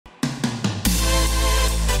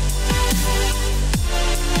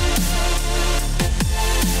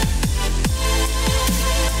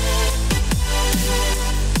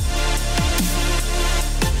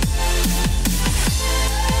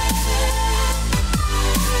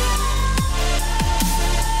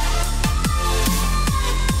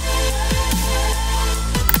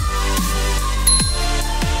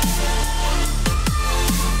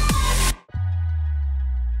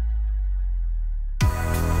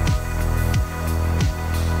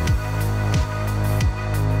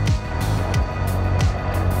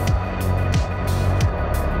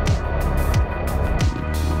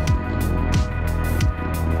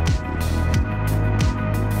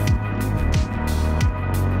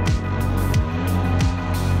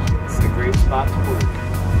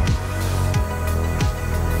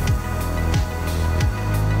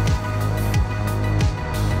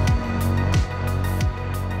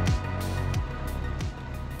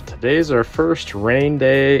Today's our first rain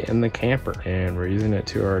day in the camper, and we're using it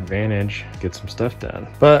to our advantage to get some stuff done.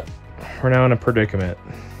 But we're now in a predicament.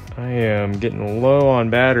 I am getting low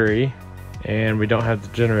on battery, and we don't have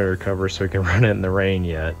the generator cover so we can run it in the rain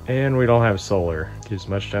yet. And we don't have solar. Get as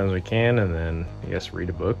much time as we can, and then I guess read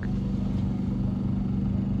a book.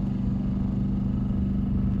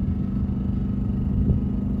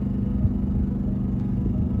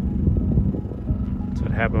 That's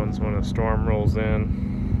what happens when a storm rolls in.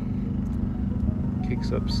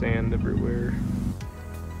 Kicks up sand everywhere.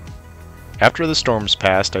 After the storms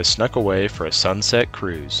passed, I snuck away for a sunset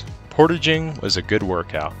cruise. Portaging was a good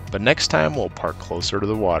workout, but next time we'll park closer to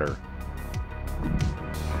the water.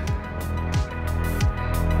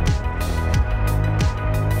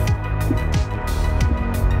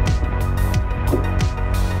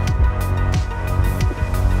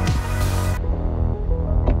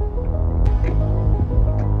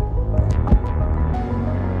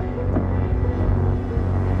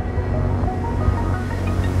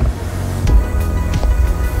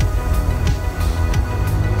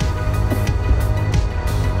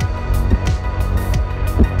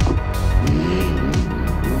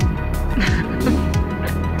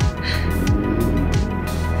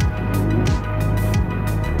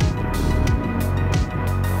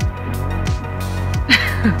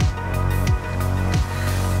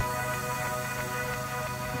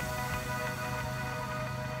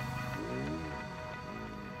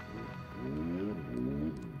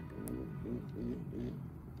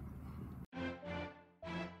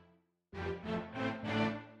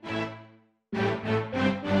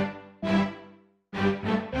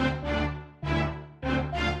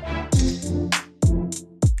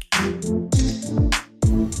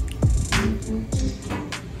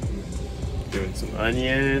 Doing some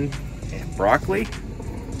onion and broccoli,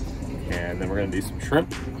 and then we're gonna do some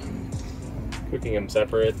shrimp. Cooking them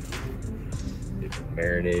separate,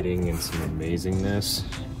 marinating in some amazingness.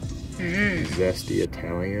 Zesty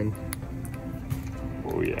Italian.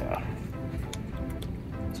 Oh yeah,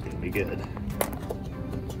 it's gonna be good.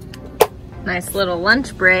 Nice little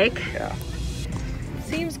lunch break. Yeah.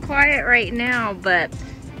 Seems quiet right now, but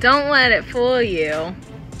don't let it fool you.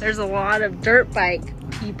 There's a lot of dirt bike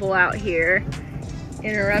people out here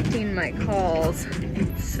interrupting my calls.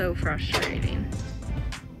 It's so frustrating.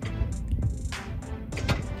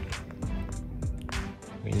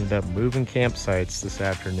 We ended up moving campsites this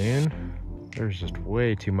afternoon. There's just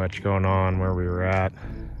way too much going on where we were at.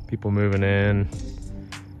 People moving in,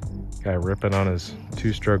 guy ripping on his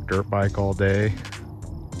 2-stroke dirt bike all day.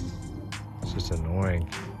 It's just annoying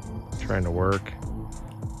trying to work.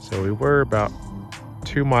 So we were about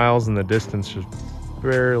 2 miles in the distance, just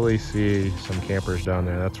barely see some campers down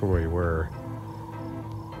there. That's where we were.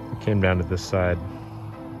 We came down to this side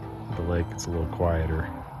of the lake. It's a little quieter.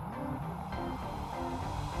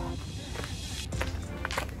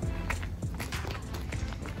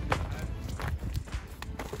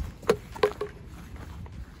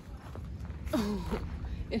 Oh,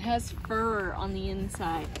 it has fur on the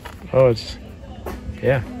inside. Oh, it's,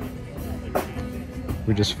 yeah.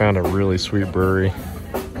 We just found a really sweet brewery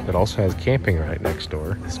that also has camping right next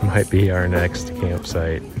door. This might be our next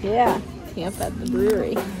campsite. Yeah, camp at the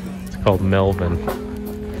brewery. It's called Melvin.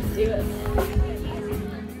 Let's do it.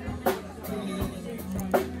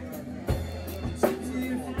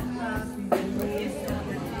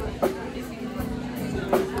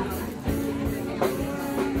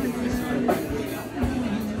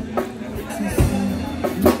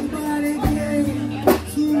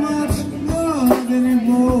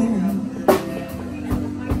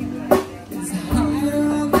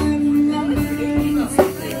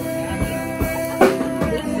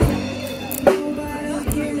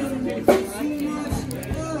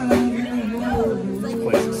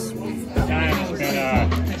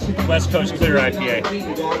 West Coast Clear IPA.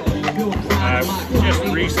 Just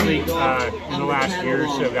recently, in the last year or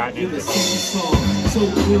so, gotten into old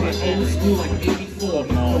school, like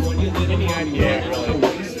Ep-04 malt. Any IPA, really.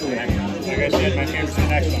 Like I said, my favorite's the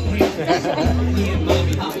next one.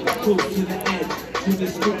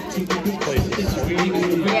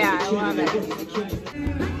 Yeah, I love it.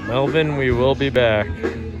 Melvin, we will be back.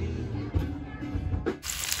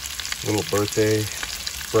 Little birthday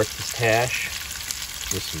breakfast hash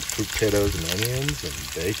with some sweet potatoes and onions and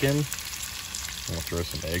bacon. I'll throw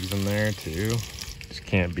some eggs in there too. Just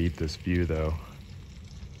can't beat this view though.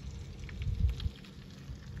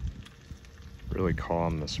 Really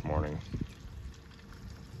calm this morning.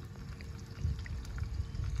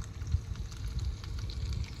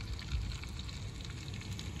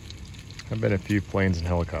 I've been a few planes and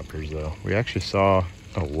helicopters though. We actually saw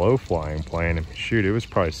a low flying plane. I mean, shoot, it was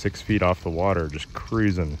probably 6 feet off the water, just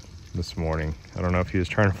cruising this morning. I don't know if he was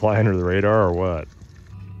trying to fly under the radar or what.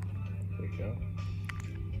 There you go.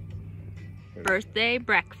 Birthday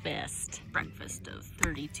breakfast. Breakfast of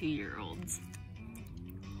 32-year-olds.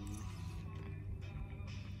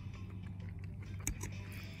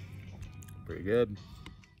 Pretty good.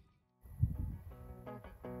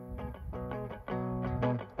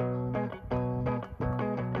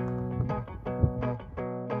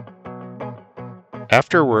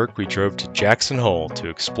 After work, we drove to Jackson Hole to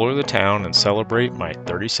explore the town and celebrate my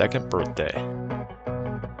 32nd birthday.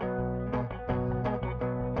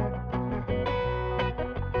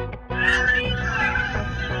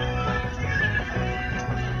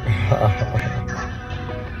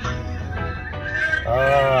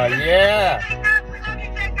 Yeah!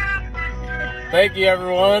 Thank you,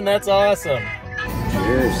 everyone. That's awesome.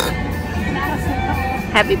 Cheers.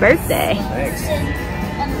 Happy birthday. Thanks.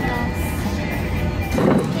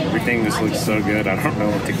 Everything just looks so good. I don't know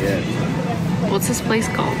what to get. What's this place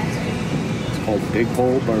called? It's called Big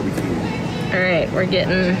Hole Barbecue. All right, we're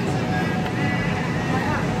getting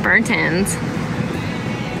burnt ends.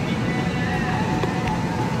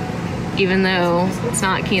 Even though it's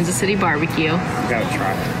not Kansas City barbecue. Gotta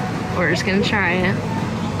try it. We're just gonna try it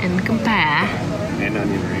and compare. And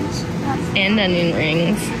onion rings. And onion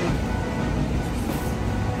rings.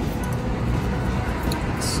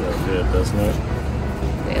 It's so good, doesn't it?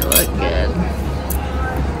 They look good.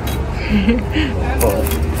 Oh,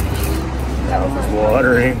 mouth is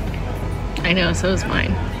watering. I know, so is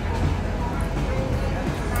mine.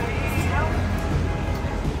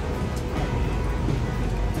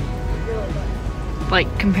 Like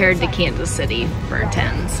compared to Kansas City burnt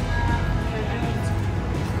ends.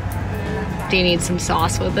 Do you need some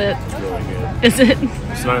sauce with it? It's really good. Is it?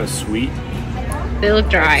 It's not as sweet. They look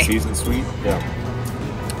dry. Seasoned sweet, yeah.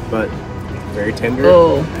 But very tender.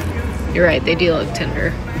 Oh, you're right. They do look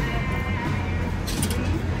tender.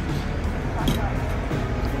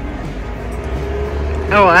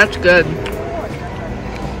 Oh, that's good.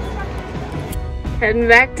 Heading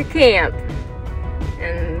back to camp.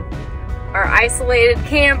 And our isolated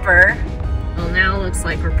camper, well, now it looks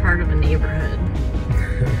like we're part of a neighborhood.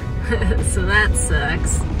 So that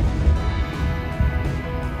sucks.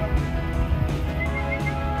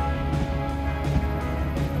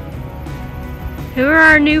 Who are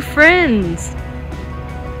our new friends?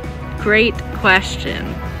 Great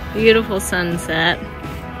question. Beautiful sunset.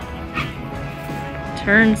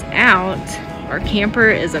 Turns out our camper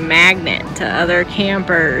is a magnet to other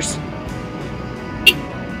campers.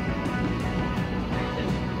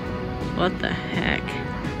 What the heck?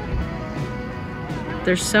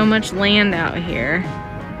 There's so much land out here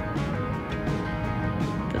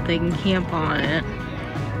that they can camp on it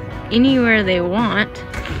anywhere they want,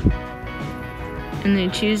 and they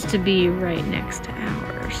choose to be right next to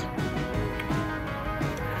ours.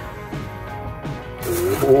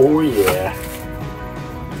 Oh yeah.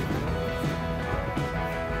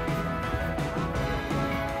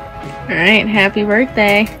 Alright, happy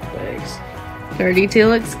birthday. Thanks. 32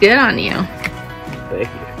 looks good on you. Thank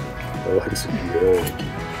you. That looks good.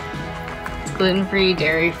 It's gluten-free,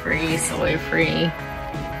 dairy-free, soy-free.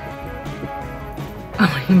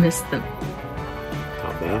 Oh, you missed them.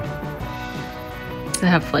 Not bad. Does it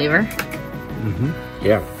have flavor? Mm-hmm.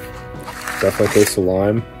 Yeah. Definitely tastes of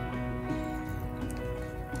lime.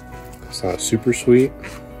 It's not super sweet.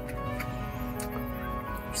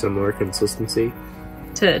 Similar consistency.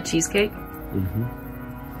 To cheesecake? Mm-hmm.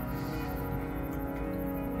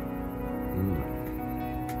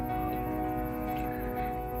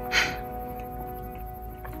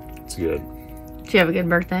 It's good. Did you have a good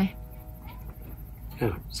birthday?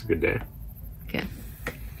 Yeah, it's a good day. Good.